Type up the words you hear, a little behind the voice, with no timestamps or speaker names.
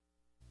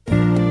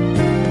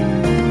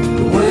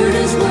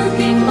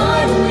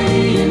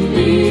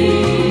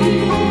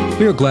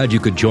are glad you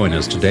could join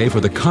us today for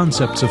the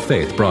Concepts of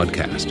Faith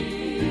broadcast.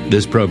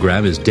 This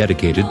program is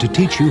dedicated to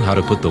teach you how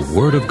to put the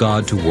Word of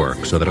God to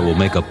work so that it will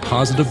make a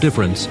positive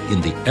difference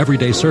in the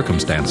everyday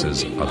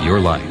circumstances of your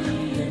life.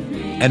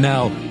 And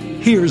now,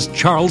 here's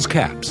Charles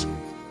Capps.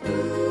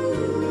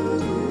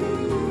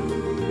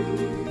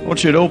 I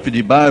want you to open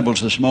your Bibles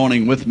this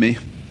morning with me.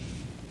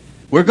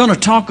 We're going to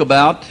talk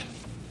about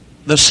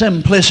the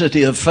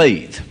simplicity of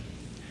faith.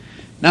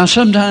 Now,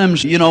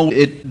 sometimes,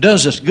 it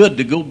does us good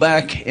to go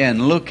back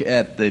and look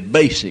at the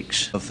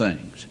basics of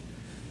things.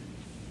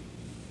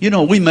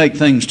 We make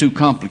things too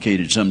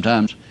complicated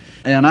sometimes,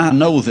 and I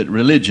know that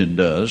religion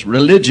does.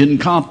 Religion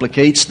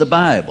complicates the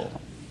Bible.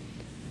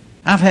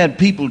 I've had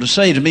people to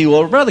say to me,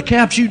 well, Brother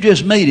Capps, you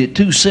just made it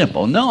too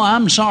simple. No,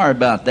 I'm sorry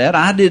about that.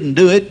 I didn't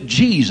do it.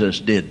 Jesus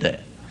did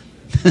that.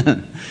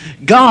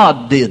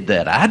 God did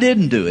that. I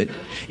didn't do it.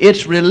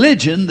 It's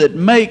religion that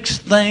makes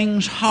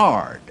things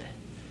hard.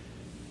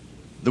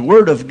 The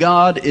Word of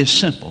God is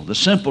simple. The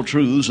simple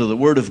truths of the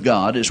Word of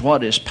God is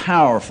what is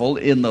powerful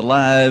in the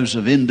lives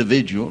of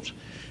individuals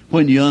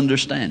when you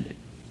understand it.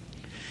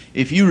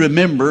 If you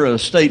remember a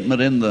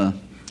statement in the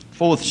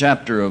 4th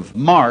chapter of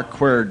Mark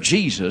where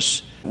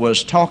Jesus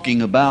was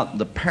talking about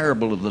the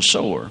parable of the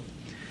sower,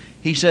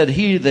 he said,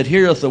 he that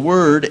heareth the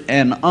word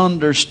and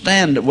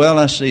understand it. Well,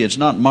 let's see, it's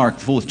not Mark,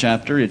 the 4th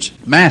chapter, it's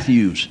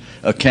Matthew's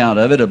account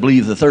of it, I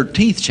believe the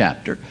 13th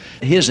chapter.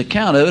 His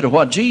account of it, of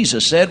what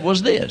Jesus said,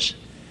 was this,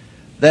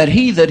 that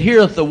he that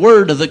heareth the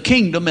word of the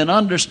kingdom and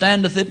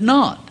understandeth it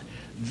not,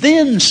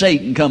 then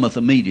Satan cometh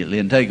immediately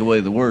and take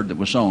away the word that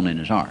was sown in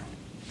his heart.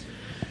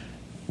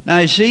 Now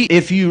you see,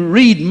 if you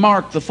read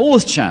Mark the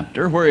 4th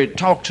chapter where it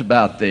talks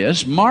about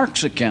this,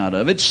 Mark's account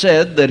of it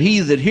said that he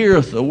that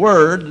heareth the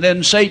word,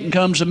 then Satan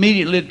comes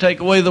immediately to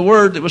take away the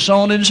word that was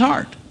sown in his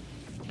heart.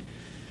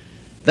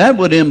 That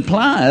would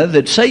imply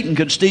that Satan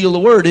could steal the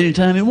word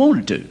anytime he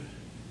wanted to.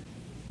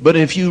 But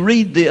if you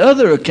read the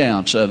other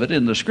accounts of it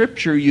in the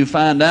Scripture, you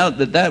find out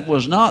that that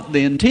was not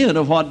the intent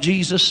of what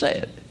Jesus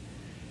said.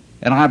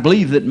 And I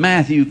believe that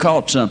Matthew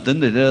caught something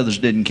that the others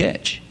didn't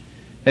catch.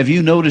 Have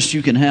you noticed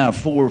you can have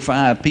 4 or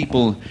 5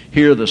 people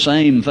hear the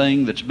same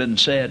thing that's been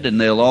said and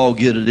they'll all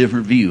get a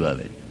different view of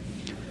it?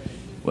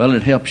 Well,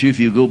 it helps you if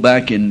you go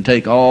back and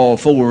take all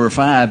 4 or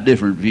 5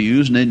 different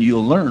views, and then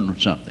you'll learn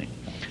something.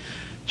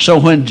 So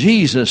when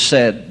Jesus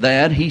said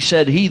that, he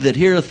said, he that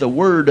heareth the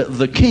word of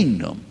the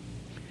kingdom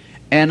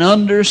and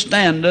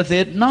understandeth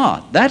it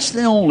not. That's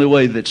the only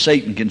way that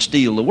Satan can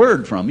steal the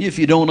word from you, if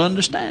you don't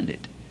understand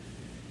it.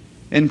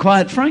 And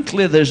quite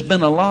frankly, there's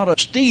been a lot of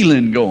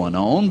stealing going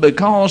on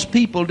because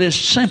people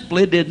just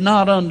simply did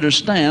not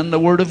understand the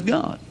Word of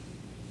God.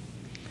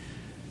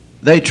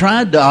 They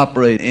tried to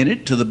operate in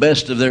it to the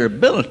best of their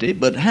ability,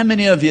 but how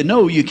many of you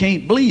know you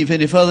can't believe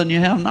any further than you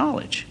have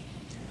knowledge?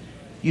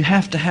 You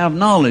have to have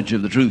knowledge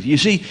of the truth. You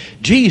see,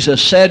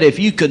 Jesus said, if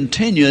you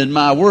continue in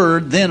my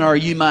word, then are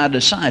ye my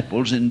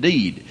disciples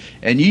indeed,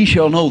 and ye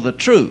shall know the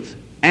truth,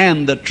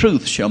 and the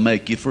truth shall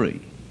make you free.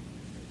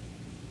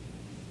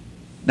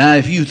 Now,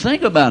 if you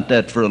think about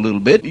that for a little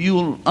bit,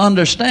 you'll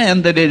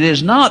understand that it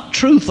is not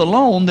truth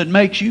alone that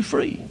makes you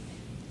free.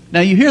 Now,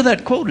 you hear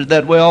that quoted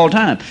that way all the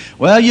time.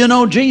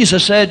 Well,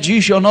 Jesus said,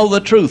 you shall know the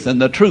truth,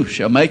 and the truth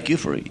shall make you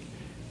free.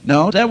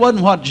 No, that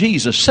wasn't what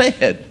Jesus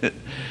said.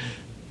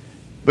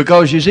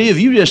 Because, you see, if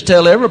you just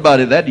tell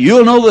everybody that,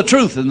 you'll know the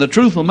truth, and the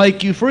truth will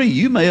make you free,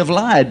 you may have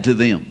lied to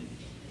them.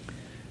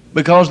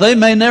 Because they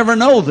may never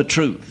know the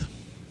truth.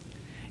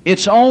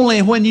 It's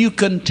only when you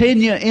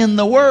continue in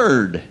the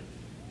Word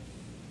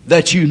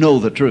that you know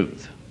the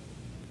truth.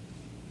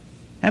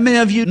 How many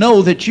of you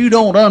know that you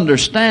don't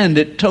understand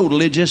it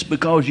totally just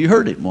because you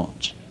heard it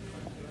once?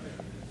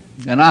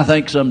 And I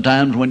think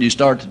sometimes when you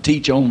start to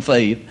teach on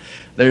faith,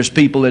 there's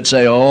people that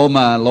say, oh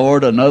my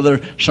Lord,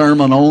 another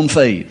sermon on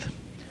faith.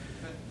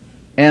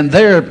 And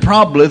they're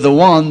probably the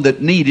one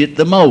that need it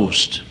the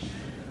most.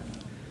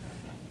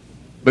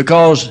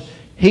 Because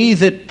he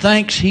that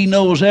thinks he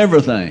knows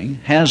everything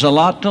has a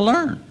lot to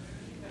learn.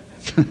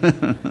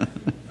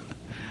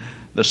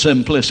 The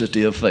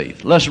simplicity of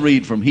faith. Let's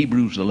read from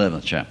Hebrews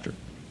 11th chapter.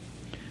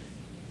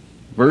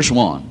 Verse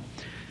 1.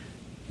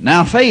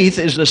 Now faith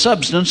is the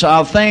substance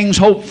of things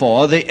hoped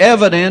for, the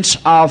evidence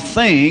of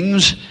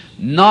things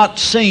not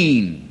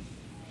seen.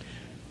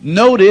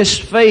 Notice,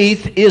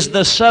 faith is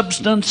the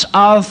substance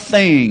of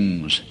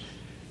things.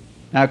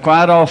 Now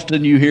quite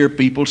often you hear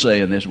people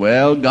saying this,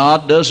 well,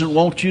 God doesn't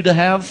want you to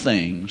have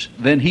things.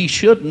 Then He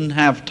shouldn't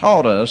have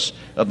taught us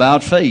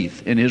about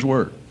faith in His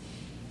Word.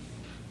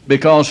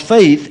 Because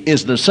faith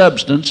is the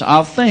substance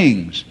of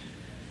things.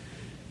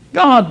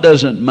 God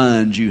doesn't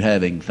mind you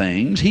having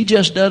things. He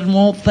just doesn't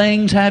want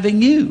things having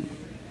you.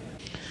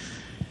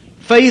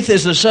 Faith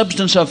is the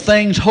substance of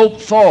things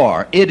hoped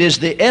for. It is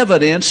the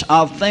evidence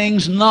of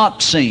things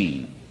not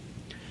seen.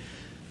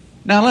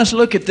 Now let's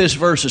look at this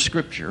verse of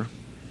Scripture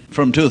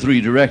from 2 or 3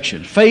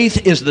 directions.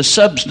 Faith is the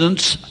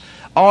substance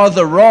or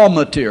the raw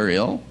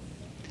material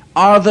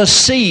or the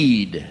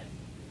seed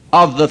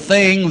of the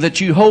thing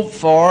that you hope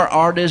for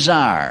or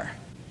desire.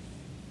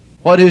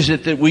 What is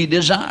it that we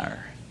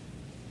desire?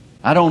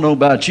 I don't know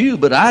about you,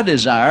 but I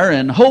desire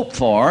and hope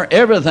for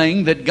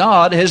everything that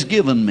God has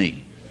given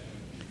me.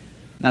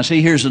 Now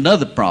see, here's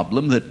another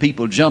problem, that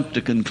people jump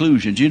to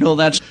conclusions. You know,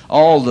 that's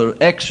all the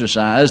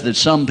exercise that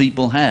some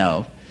people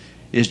have,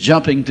 is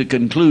jumping to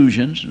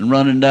conclusions and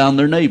running down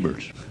their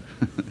neighbors.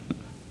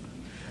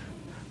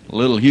 A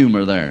little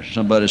humor there.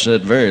 Somebody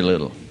said very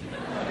little.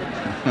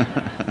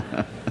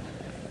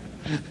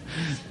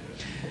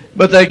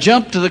 But they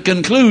jump to the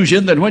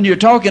conclusion that when you're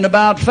talking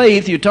about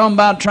faith, you're talking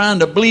about trying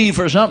to believe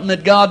for something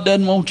that God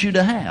doesn't want you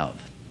to have.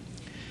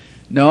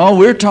 No,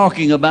 we're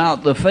talking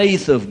about the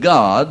faith of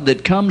God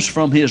that comes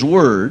from His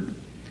Word,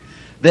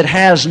 that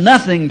has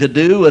nothing to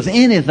do with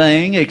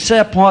anything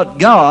except what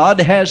God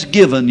has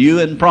given you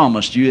and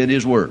promised you in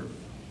His Word.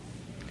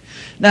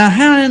 Now,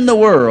 how in the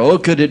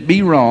world could it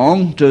be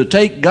wrong to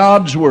take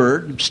God's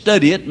Word,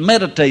 study it,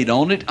 meditate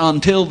on it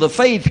until the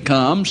faith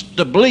comes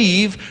to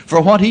believe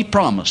for what He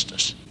promised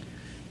us?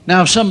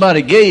 Now, if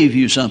somebody gave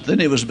you something,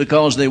 it was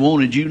because they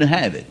wanted you to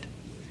have it.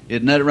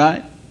 Isn't that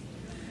right?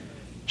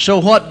 So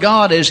what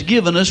God has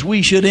given us,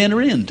 we should enter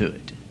into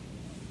it.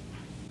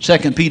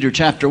 2 Peter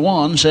chapter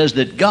 1 says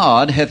that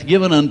God hath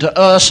given unto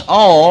us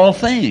all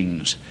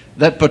things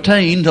that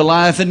pertain to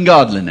life and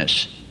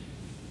godliness.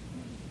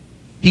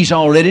 He's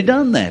already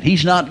done that.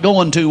 He's not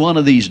going to one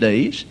of these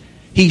days.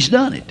 He's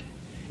done it.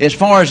 As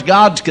far as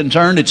God's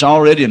concerned, it's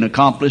already an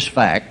accomplished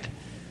fact.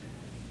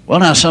 Well,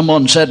 now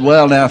someone said,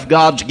 well, now if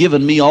God's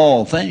given me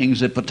all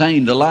things that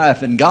pertain to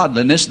life and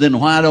godliness, then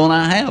why don't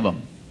I have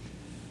them?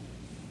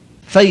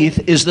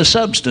 Faith is the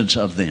substance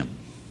of them.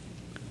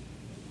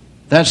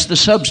 That's the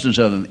substance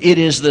of them. It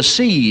is the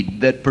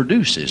seed that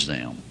produces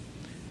them.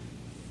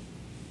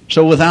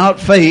 So without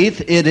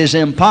faith, it is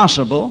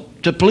impossible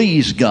to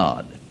please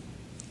God.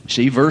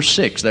 See verse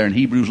 6 there in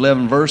Hebrews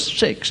 11, verse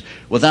 6.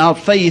 Without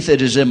faith,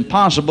 it is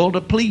impossible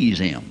to please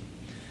Him.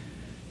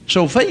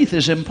 So faith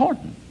is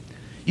important.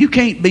 You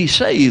can't be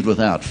saved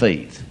without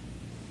faith.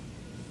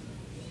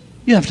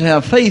 You have to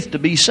have faith to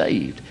be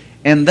saved.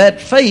 And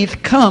that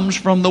faith comes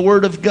from the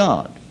Word of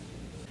God.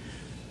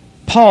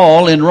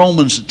 Paul in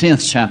Romans the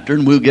 10th chapter,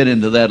 and we'll get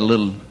into that a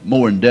little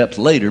more in depth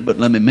later, but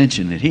let me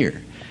mention it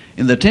here.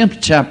 In the 10th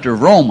chapter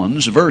of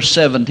Romans, verse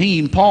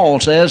 17, Paul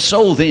says,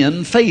 so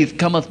then faith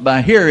cometh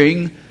by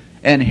hearing,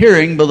 and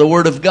hearing by the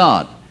Word of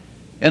God.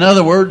 In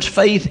other words,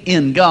 faith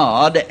in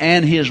God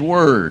and His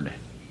Word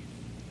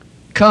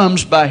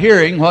comes by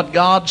hearing what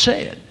God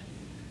said.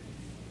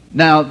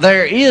 Now,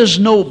 there is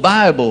no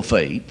Bible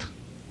faith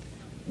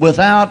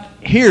without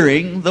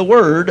hearing the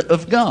Word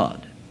of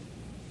God.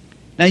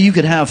 Now, you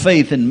could have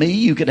faith in me,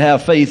 you could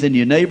have faith in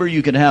your neighbor,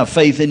 you could have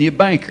faith in your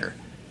banker,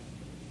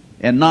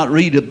 and not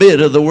read a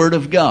bit of the Word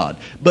of God.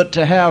 But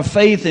to have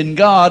faith in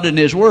God and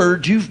His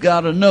Word, you've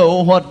got to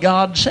know what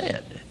God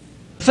said.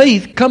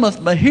 Faith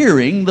cometh by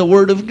hearing the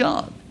Word of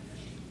God.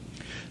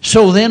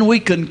 So then we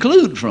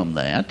conclude from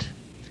that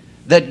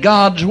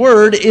God's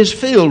Word is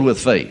filled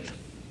with faith.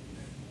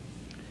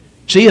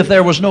 See, if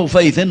there was no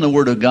faith in the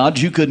Word of God,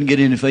 you couldn't get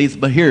any faith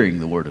by hearing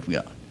the Word of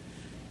God.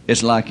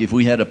 It's like if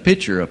we had a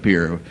pitcher up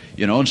here,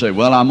 and say,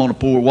 well, I'm going to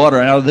pour water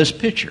out of this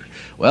pitcher.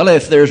 Well,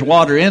 if there's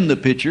water in the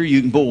pitcher, you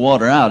can pour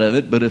water out of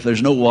it, but if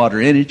there's no water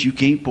in it, you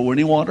can't pour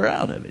any water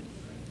out of it.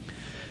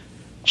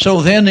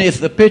 So then if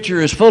the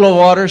pitcher is full of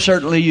water,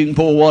 certainly you can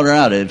pour water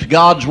out of it. If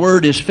God's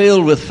Word is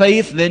filled with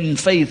faith, then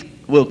faith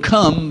will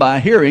come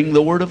by hearing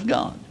the Word of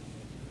God.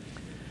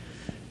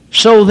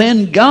 So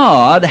then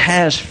God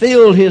has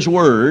filled His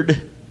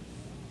Word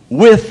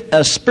with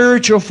a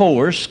spiritual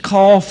force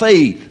called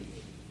faith.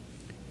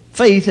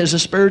 Faith is a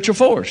spiritual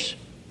force.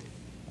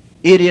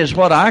 It is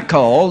what I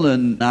call,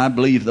 and I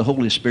believe the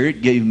Holy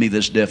Spirit gave me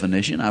this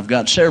definition. I've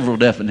got several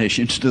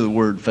definitions to the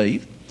word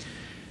faith.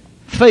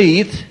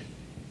 Faith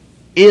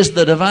is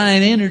the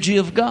divine energy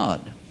of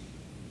God.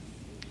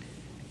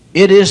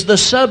 It is the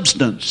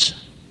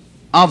substance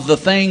of the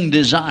thing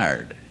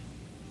desired.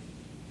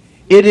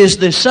 It is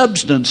the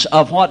substance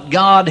of what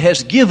God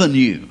has given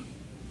you.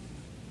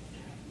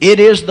 It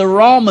is the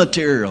raw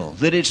material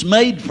that it's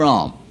made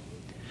from.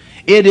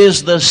 It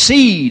is the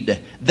seed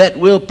that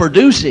will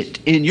produce it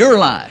in your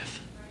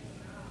life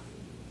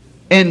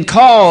and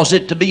cause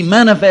it to be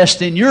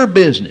manifest in your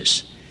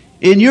business,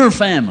 in your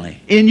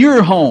family, in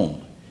your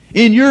home,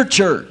 in your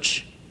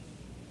church.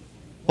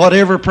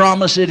 Whatever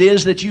promise it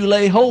is that you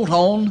lay hold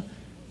on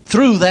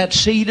through that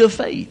seed of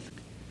faith.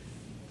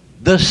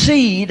 The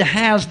seed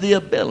has the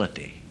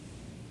ability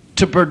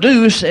to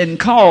produce and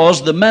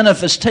cause the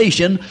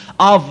manifestation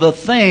of the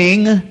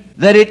thing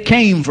that it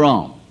came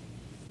from,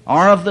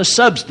 or of the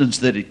substance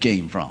that it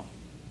came from.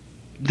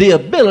 The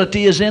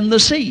ability is in the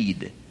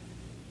seed.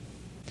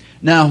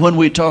 Now, when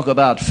we talk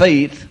about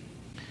faith,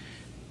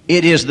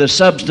 it is the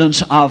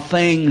substance of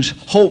things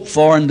hoped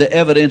for and the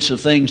evidence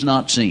of things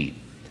not seen.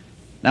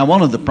 Now,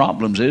 one of the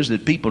problems is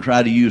that people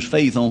try to use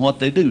faith on what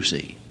they do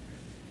see.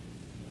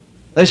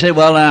 They say,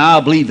 well,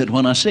 I'll believe it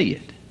when I see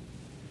it.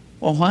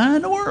 Well, why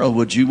in the world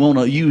would you want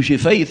to use your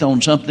faith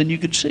on something you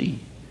could see?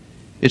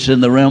 It's in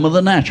the realm of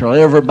the natural.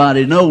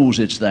 Everybody knows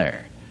it's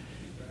there.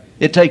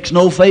 It takes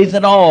no faith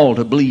at all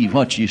to believe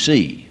what you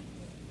see.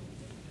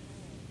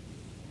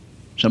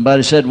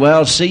 Somebody said,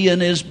 well,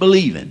 seeing is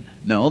believing.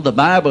 No, the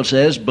Bible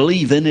says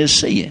believing is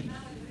seeing.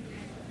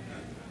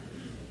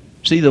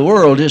 See, the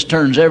world just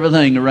turns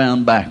everything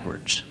around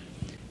backwards.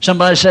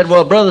 Somebody said,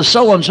 well, brother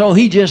so-and-so,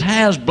 he just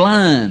has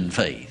blind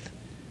faith.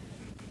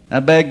 I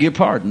beg your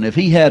pardon. If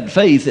he had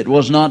faith, it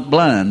was not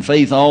blind.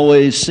 Faith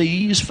always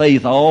sees.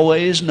 Faith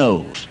always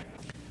knows.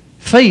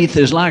 Faith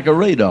is like a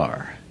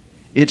radar.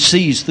 It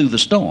sees through the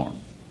storm.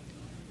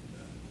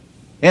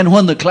 And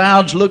when the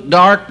clouds look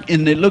dark,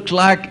 and it looks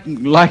like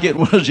it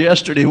was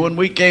yesterday when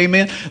we came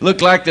in,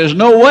 looked like there's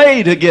no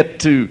way to get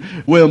to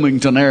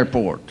Wilmington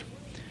Airport.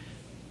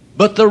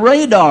 But the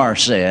radar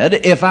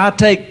said, if I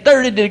take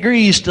 30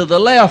 degrees to the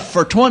left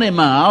for 20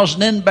 miles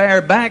and then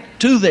bear back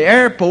to the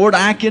airport,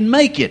 I can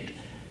make it.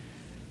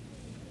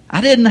 I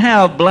didn't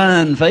have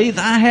blind faith.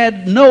 I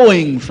had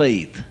knowing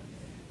faith.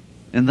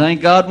 And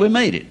thank God we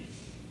made it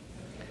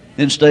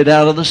and stayed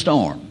out of the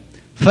storm.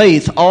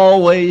 Faith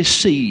always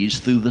sees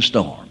through the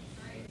storm.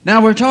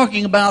 Now we're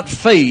talking about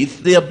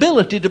faith, the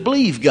ability to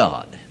believe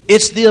God.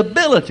 It's the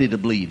ability to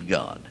believe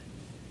God.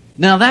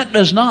 Now that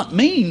does not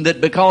mean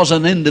that because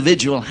an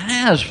individual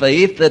has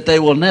faith that they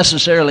will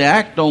necessarily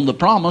act on the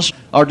promise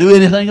or do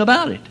anything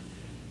about it.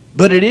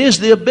 But it is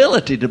the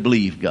ability to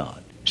believe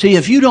God. See,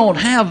 if you don't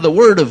have the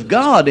Word of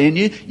God in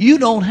you, you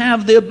don't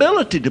have the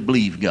ability to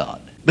believe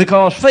God.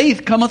 Because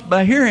faith cometh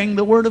by hearing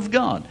the Word of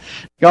God.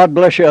 God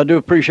bless you. I do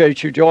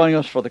appreciate you joining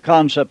us for the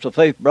Concepts of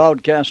Faith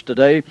broadcast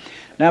today.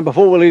 Now,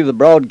 before we leave the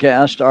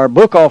broadcast, our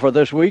book offer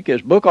this week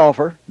is book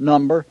offer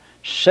number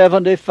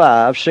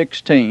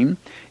 7516.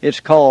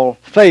 It's called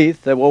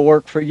Faith That Will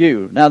Work for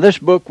You. Now, this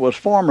book was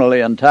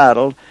formerly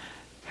entitled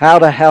How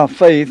to Have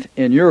Faith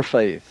in Your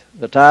Faith.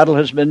 The title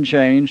has been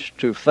changed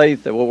to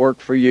Faith That Will Work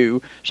for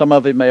You. Some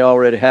of you may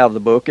already have the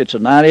book. It's a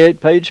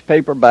 98-page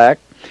paperback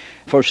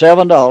for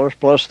 $7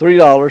 plus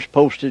 $3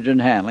 postage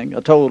and handling,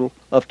 a total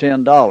of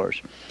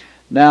 $10.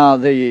 Now,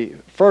 the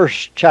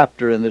first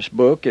chapter in this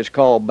book is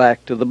called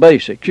Back to the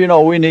Basics. You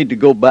know, we need to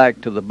go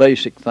back to the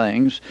basic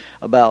things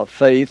about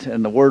faith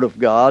and the Word of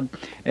God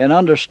and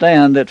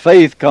understand that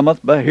faith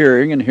cometh by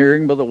hearing and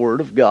hearing by the Word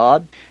of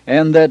God,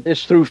 and that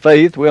it's through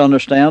faith we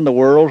understand the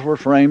worlds were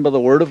framed by the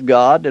Word of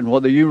God, and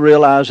whether you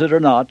realize it or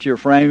not, you're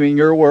framing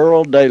your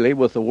world daily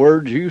with the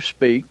words you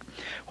speak.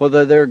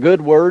 Whether they're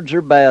good words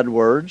or bad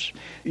words,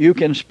 you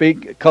can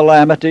speak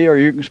calamity or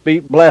you can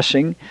speak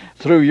blessing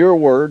through your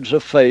words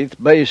of faith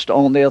based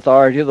on the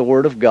authority of the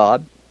Word of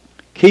God.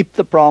 Keep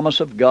the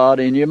promise of God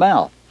in your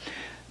mouth.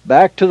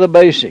 Back to the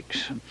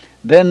basics.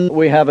 Then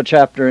we have a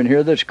chapter in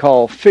here that's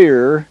called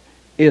Fear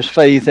is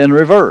Faith in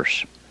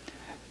Reverse.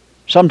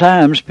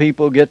 Sometimes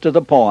people get to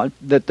the point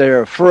that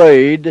they're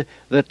afraid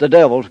that the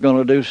devil's going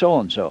to do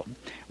so-and-so.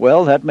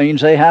 Well, that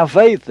means they have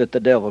faith that the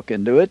devil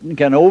can do it and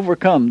can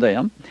overcome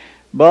them.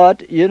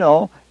 But, you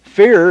know,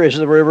 fear is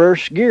the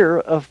reverse gear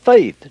of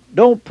faith.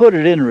 Don't put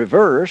it in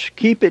reverse.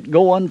 Keep it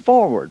going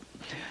forward.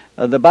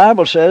 The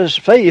Bible says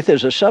faith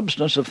is a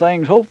substance of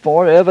things hoped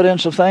for,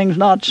 evidence of things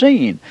not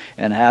seen.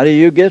 And how do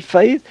you get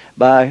faith?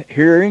 By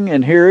hearing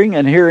and hearing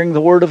and hearing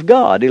the Word of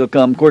God. It'll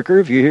come quicker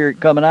if you hear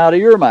it coming out of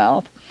your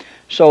mouth.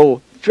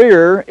 So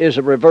fear is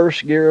a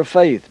reverse gear of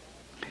faith.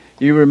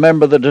 You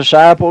remember the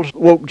disciples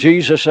woke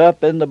Jesus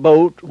up in the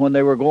boat when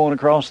they were going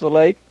across the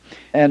lake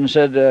and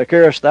said,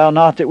 carest thou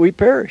not that we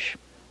perish?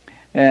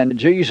 And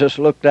Jesus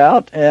looked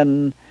out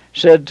and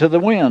said to the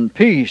wind,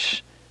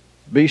 peace,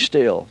 be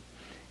still.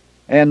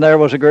 And there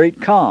was a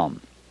great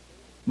calm.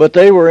 But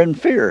they were in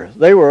fear.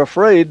 They were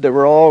afraid they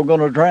were all going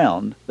to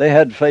drown. They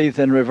had faith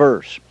in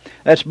reverse.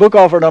 That's book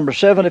offer number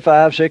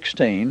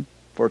 7516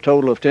 for a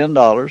total of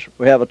 $10.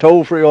 We have a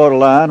toll-free order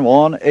line,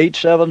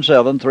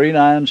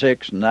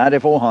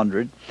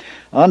 1-877-396-9400.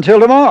 Until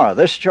tomorrow,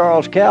 this is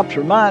Charles Capps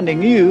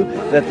reminding you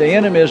that the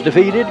enemy is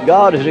defeated,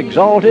 God is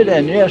exalted,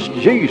 and yes,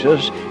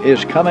 Jesus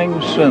is coming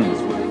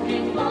soon.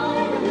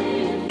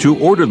 To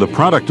order the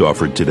product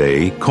offered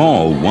today,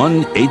 call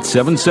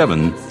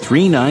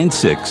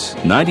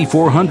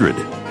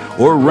 1-877-396-9400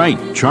 or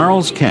write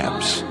Charles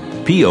Capps,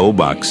 P.O.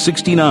 Box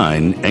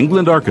 69,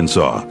 England,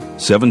 Arkansas,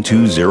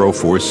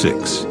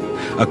 72046.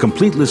 A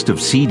complete list of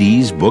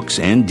CDs, books,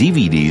 and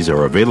DVDs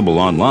are available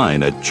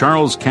online at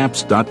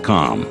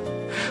charlescapps.com.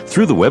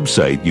 Through the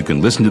website, you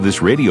can listen to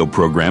this radio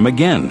program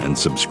again and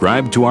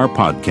subscribe to our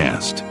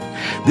podcast.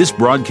 This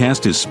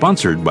broadcast is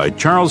sponsored by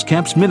Charles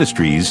Capps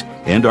Ministries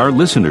and our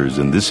listeners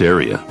in this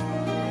area.